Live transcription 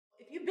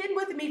been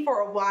with me for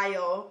a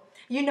while,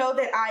 you know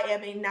that I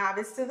am a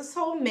novice to this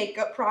whole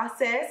makeup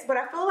process, but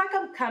I feel like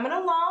I'm coming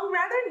along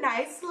rather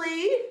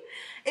nicely.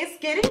 It's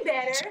getting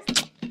better.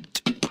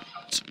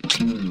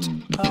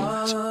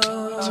 All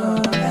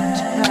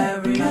that I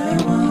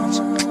really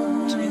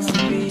want is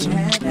to be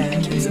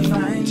happy, to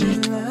find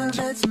the love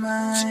that's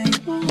mine.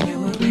 You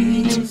will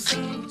be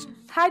soon.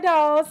 Hi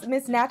dolls,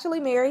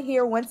 Msnaturallymary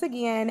here once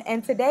again,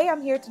 and today I'm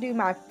here to do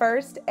my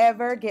first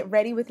ever Get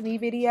Ready With Me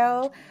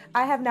video.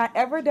 I have not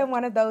ever done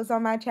one of those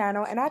on my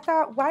channel, and I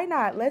thought, why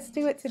not? Let's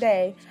do it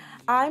today.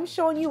 I'm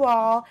showing you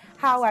all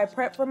how I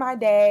prep for my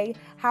day,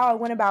 how I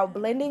went about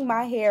blending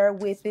my hair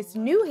with this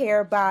new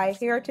hair by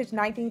Heritage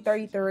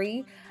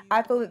 1933.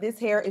 I feel that this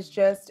hair is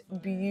just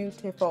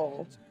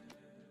beautiful.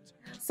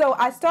 So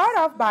I start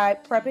off by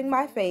prepping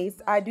my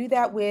face. I do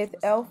that with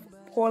e.l.f.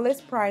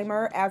 Poreless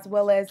Primer as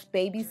well as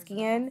Baby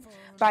Skin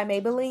by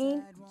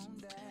Maybelline.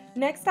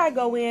 Next I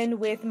go in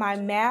with my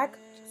MAC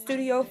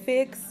Studio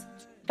Fix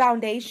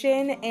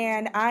foundation,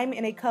 and I'm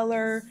in a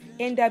color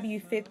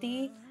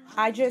NW50.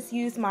 I just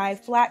use my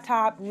flat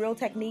top Real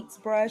Techniques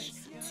brush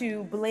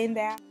to blend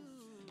that.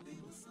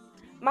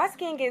 My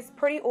skin gets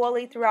pretty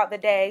oily throughout the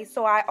day,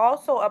 so I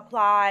also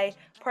apply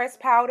pressed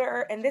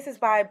powder, and this is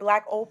by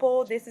Black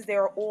Opal. This is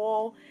their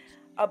oil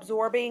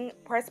absorbing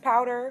pressed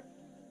powder.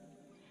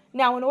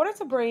 Now, in order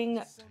to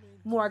bring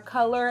more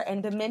color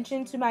and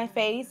dimension to my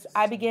face,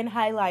 I begin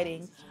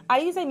highlighting. I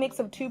use a mix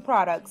of two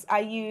products.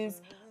 I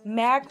use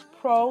MAC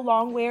Pro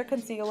Longwear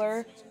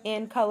Concealer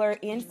in color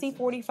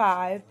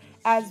NC45,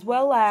 as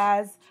well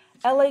as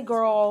LA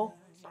Girl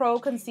Pro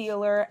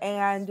Concealer,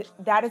 and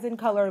that is in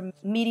color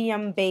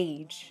Medium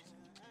Beige.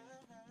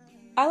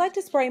 I like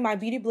to spray my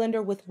beauty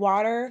blender with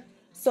water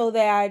so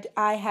that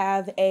I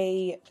have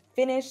a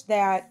finish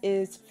that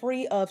is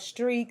free of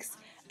streaks,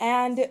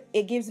 and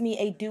it gives me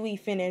a dewy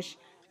finish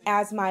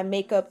as my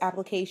makeup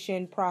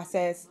application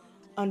process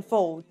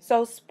unfolds.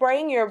 So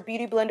spraying your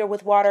beauty blender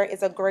with water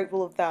is a great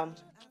rule of thumb.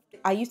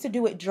 I used to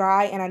do it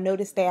dry, and I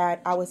noticed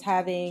that I was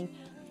having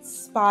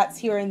spots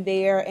here and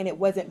there and it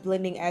wasn't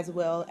blending as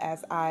well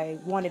as I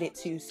wanted it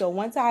to. So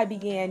once I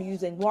began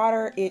using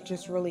water, it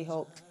just really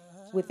helped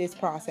with this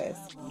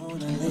process.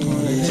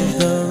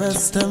 The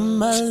rest of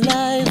my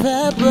life,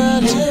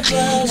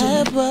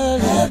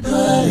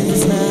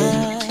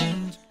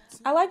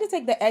 I like to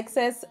take the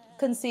excess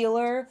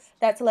concealer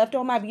that's left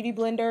on my beauty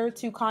blender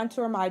to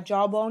contour my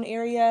jawbone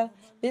area.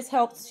 This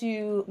helps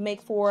to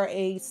make for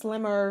a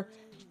slimmer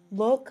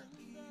look.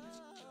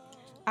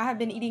 I have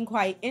been eating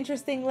quite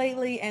interesting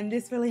lately, and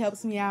this really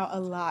helps me out a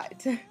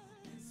lot.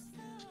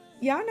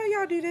 Y'all know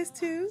y'all do this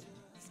too?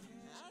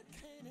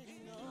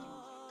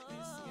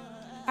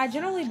 I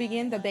generally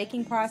begin the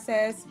baking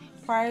process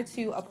prior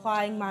to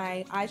applying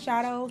my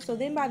eyeshadow, so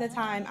then by the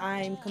time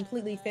I'm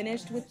completely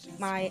finished with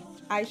my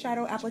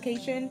eyeshadow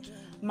application,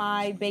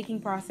 my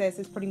baking process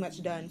is pretty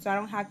much done, so I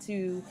don't have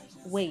to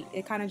wait.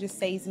 It kind of just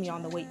saves me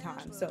on the wait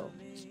time. So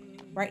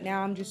right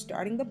now I'm just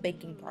starting the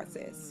baking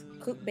process.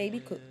 Cook baby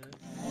cook.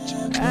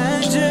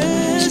 I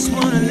just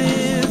wanna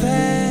live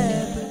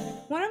happy.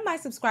 One of my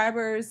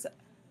subscribers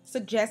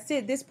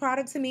suggested this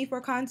product to me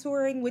for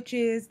contouring, which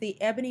is the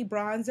Ebony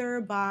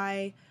Bronzer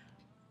by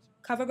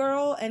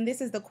CoverGirl, and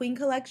this is the Queen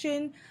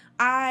Collection.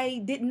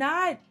 I did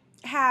not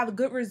have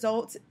good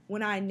results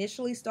when I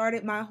initially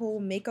started my whole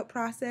makeup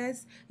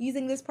process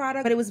using this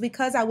product, but it was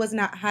because I was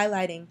not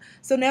highlighting.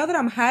 So now that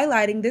I'm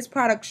highlighting, this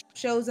product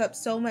shows up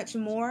so much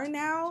more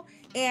now,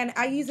 and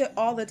I use it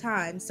all the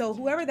time. So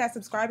whoever that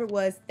subscriber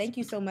was, thank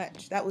you so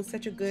much. That was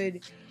such a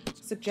good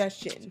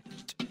suggestion.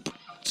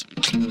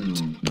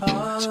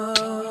 All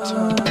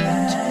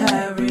that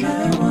I really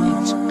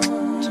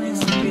want is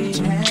to be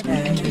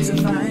happy, to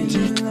find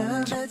the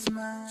love that's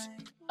mine.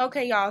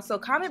 Okay, y'all, so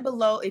comment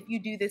below if you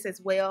do this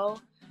as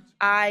well.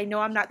 I know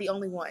I'm not the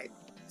only one.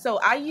 So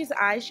I use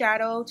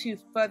eyeshadow to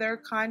further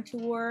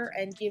contour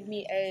and give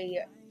me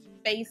a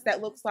face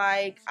that looks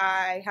like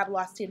I have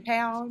lost 10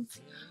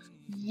 pounds.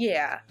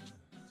 Yeah.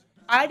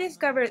 I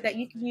discovered that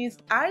you can use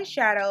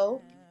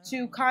eyeshadow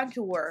to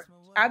contour.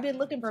 I've been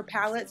looking for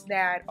palettes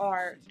that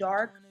are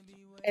dark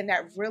and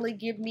that really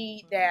give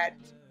me that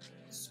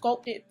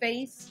sculpted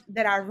face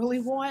that I really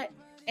want,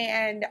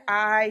 and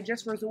I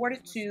just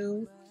resorted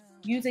to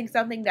using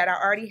something that I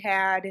already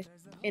had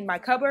in my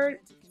cupboard.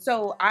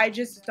 So I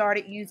just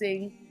started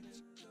using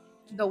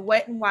the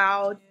Wet n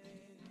Wild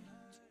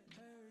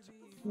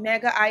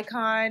Mega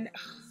Icon.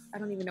 I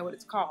don't even know what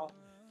it's called,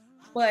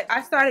 but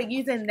I started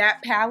using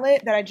that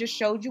palette that I just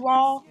showed you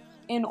all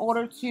in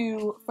order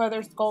to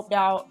further sculpt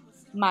out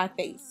my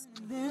face.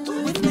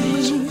 Live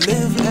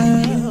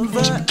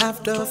ever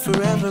after,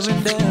 forever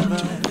and ever.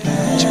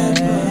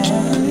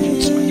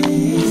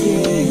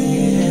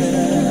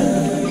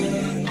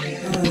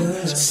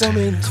 So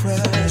many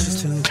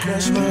crashes to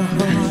crash my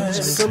heart.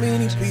 So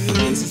many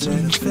pieces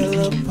when it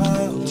fell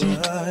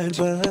apart.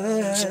 But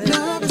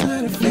love is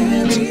not a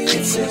fairy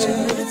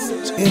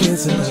tale. It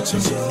is about you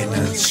and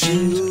I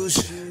choose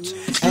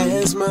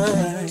as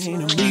mine.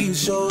 And be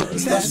sure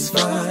that's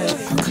fine.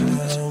 I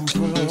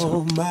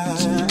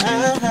compromise.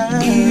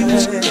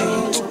 Even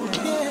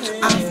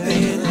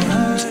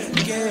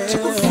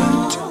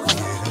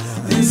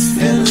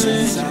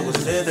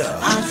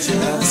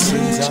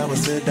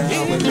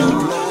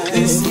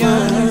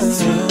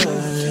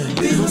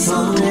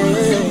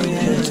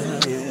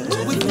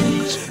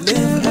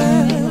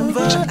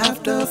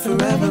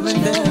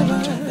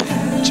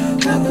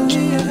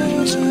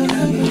I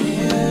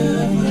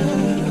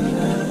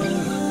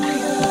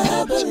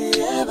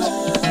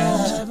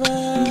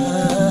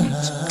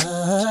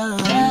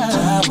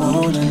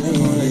wanna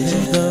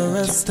live the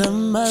rest of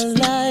my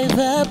life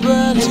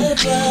happily.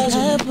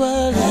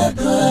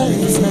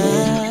 It's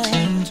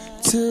not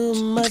too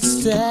much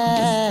to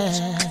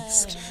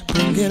ask.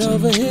 Bring it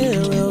over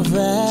here real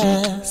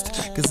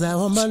fast. Cause I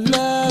want my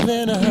love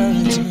in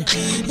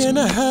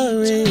a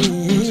hurry,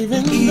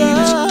 even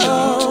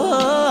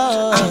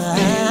though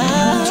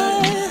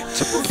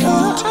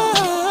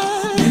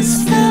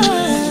it's fine.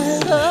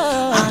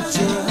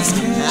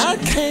 I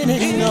can't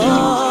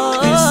ignore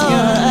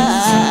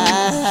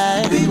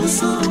be with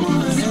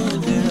someone,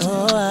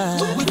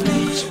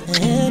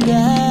 and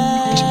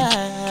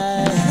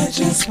I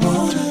just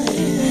wanna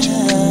believe,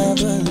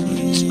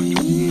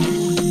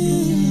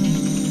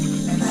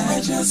 and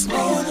I just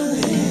wanna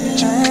live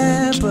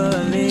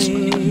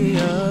happily.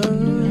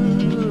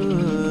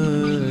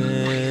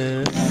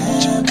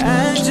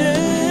 I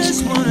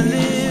just wanna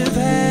live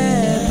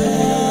happily.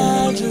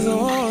 I just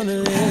wanna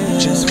live.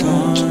 Just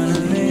wanna live.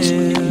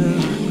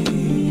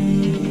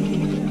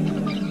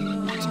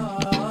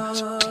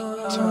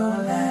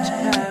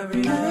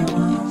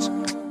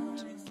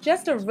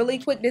 Just a really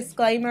quick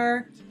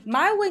disclaimer,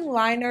 my wing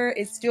liner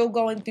is still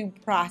going through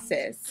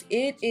process.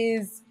 It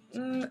is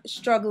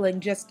struggling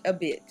just a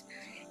bit.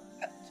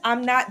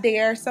 I'm not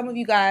there. Some of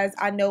you guys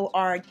I know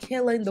are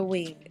killing the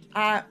wing.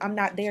 I'm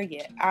not there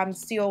yet. I'm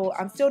still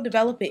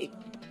developing.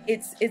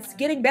 It's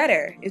getting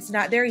better. It's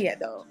not there yet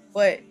though,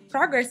 but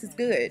progress is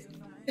good.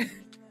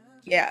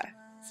 Yeah,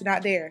 it's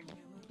not there.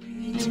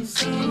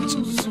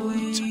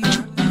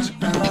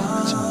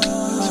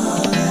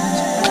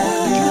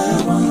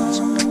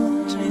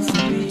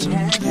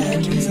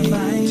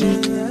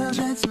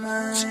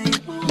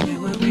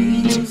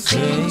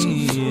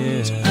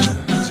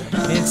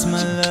 It's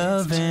my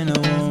love and I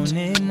want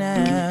it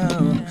now.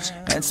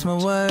 That's my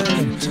word.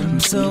 I'm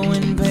so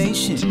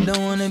impatient,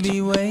 don't wanna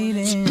be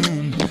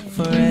waiting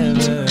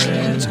forever.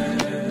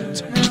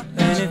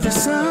 And if there's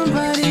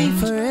somebody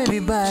for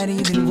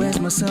everybody, then where's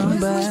my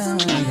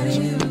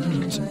somebody?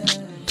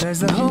 Cause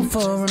the hope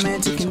for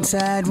romantic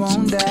inside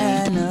won't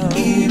die, no.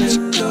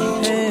 Even though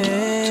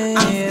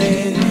I've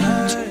been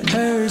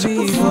hurt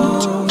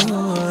before,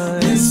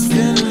 this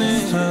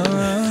feeling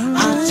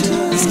I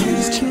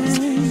just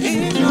can't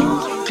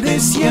ignore.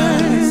 This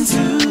yearn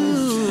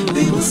to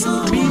be with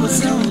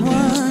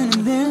someone,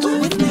 and then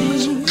with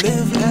me.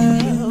 Live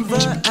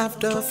ever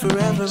after,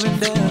 forever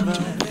and ever.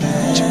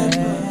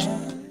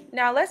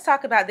 Now let's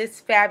talk about this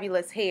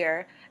fabulous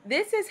hair.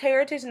 This is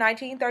Heritage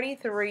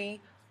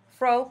 1933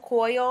 Fro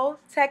Coil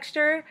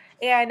texture,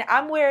 and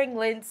I'm wearing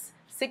lengths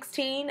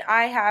 16.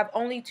 I have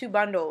only 2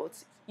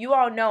 bundles. You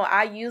all know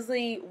I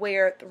usually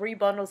wear 3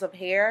 bundles of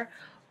hair,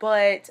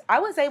 but I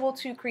was able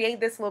to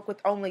create this look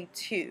with only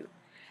 2.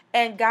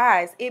 And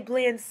guys, it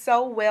blends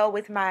so well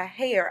with my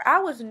hair. I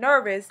was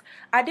nervous.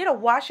 I did a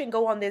wash and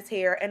go on this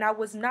hair, and I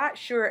was not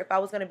sure if I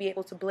was going to be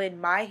able to blend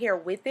my hair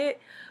with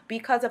it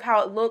because of how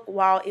it looked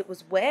while it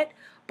was wet.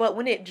 But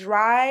when it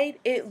dried,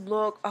 it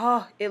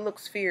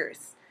looks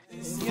fierce.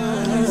 Live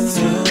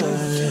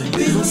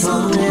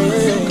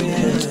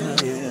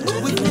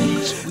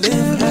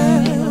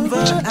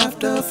ever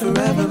after,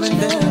 forever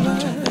and ever.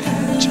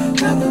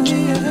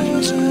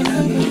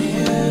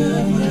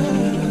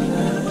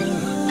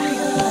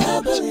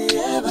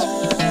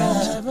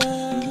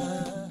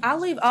 I'll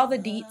leave all the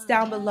deets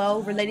down below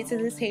related to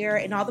this hair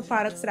and all the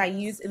products that I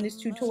use in this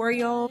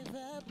tutorial.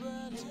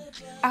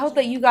 I hope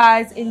that you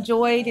guys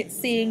enjoyed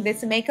seeing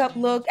this makeup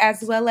look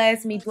as well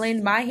as me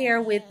blend my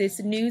hair with this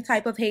new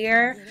type of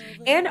hair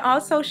and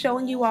also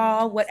showing you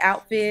all what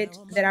outfit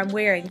that I'm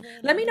wearing.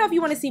 Let me know if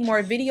you want to see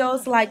more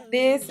videos like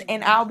this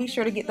and I'll be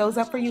sure to get those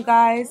up for you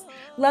guys.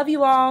 Love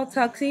you all.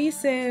 Talk to you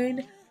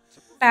soon.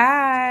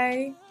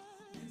 Bye.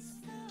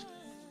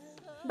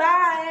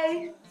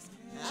 Bye.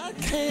 I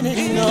can't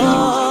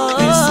ignore.